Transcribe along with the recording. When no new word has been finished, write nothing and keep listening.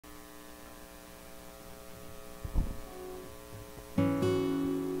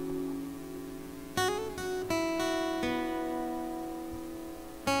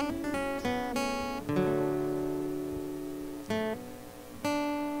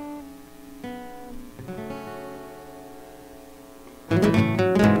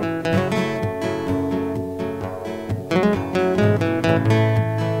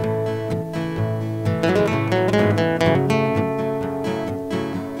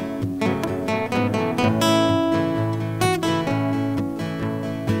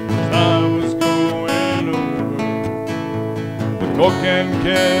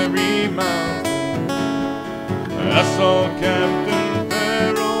saw Captain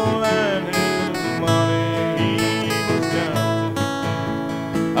Farrell and his money he was counting.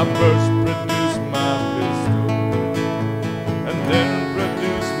 I first produced my pistol and then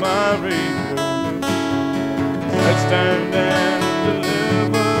produced my radio. I stand and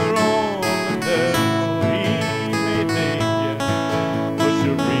deliver all the devil he may take you. Push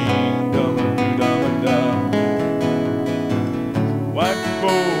a ring, dum-a-doo-dum-a-da. Whack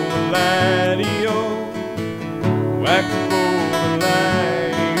for the laddie-o, whack for the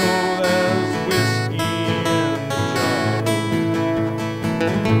laddie-o. There's whiskey in the jar.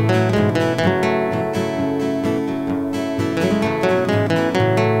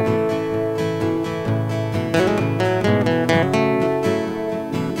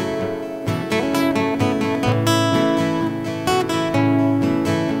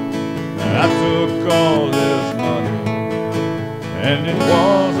 I took all his money, and it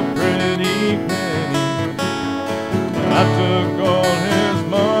was a pretty penny. I took all his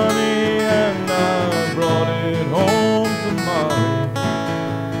money and I brought it home to Molly.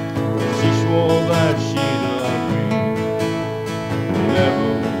 She swore that she'd love me, never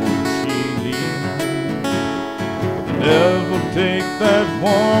would she leave me. The devil take that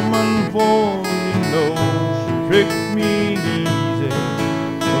woman, for you know she tricked me easy.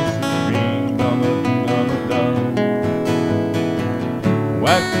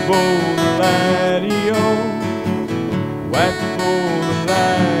 Whack for the laddie-o, whack for the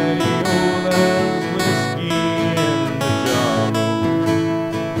laddie-o. There's whiskey in the jar.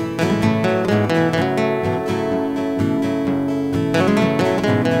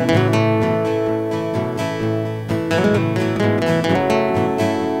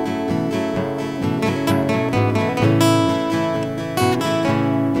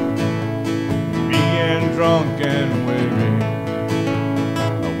 Being drunk and weary,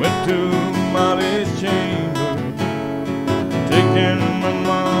 went to Molly's chamber, taking my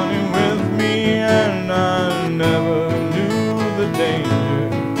money with me, and I never knew the danger.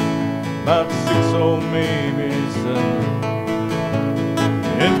 About 6 or maybe 7,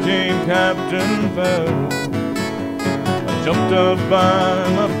 in came Captain Farrell. I jumped up by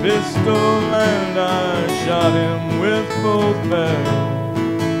my pistol and I shot him with both barrels.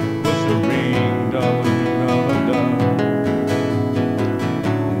 Was the ring, dum-a-dum-a-dum.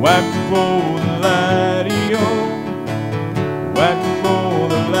 Whack for the laddie-o, whack for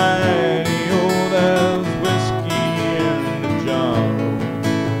the laddie-o. There's whiskey in the jar.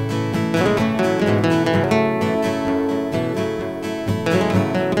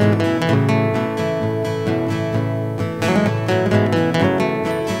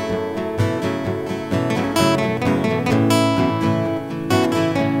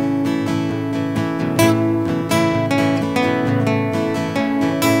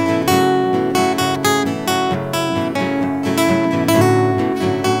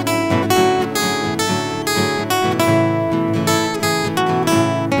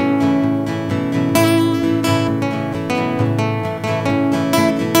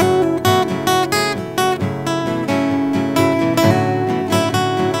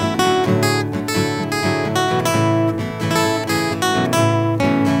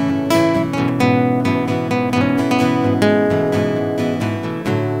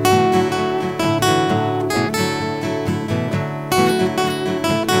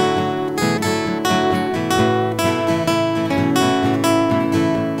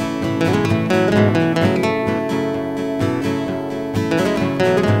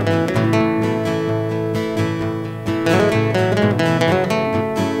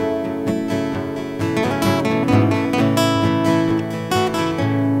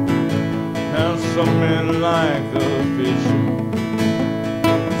 Some men like the fishing,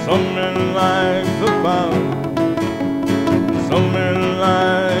 some men like the bounty, some men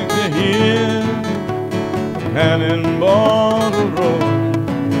like to hear the cannonballs roar.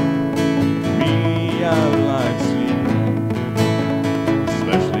 Me, I like sleeping,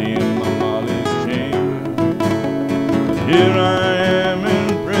 especially in my Molly's chamber. But here I am in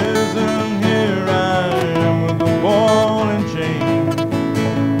prison, here I am with a ball and chain.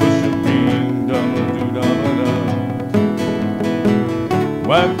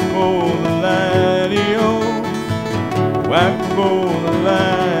 Whack for the laddie-o, whack for the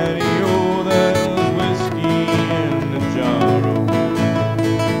laddie-o.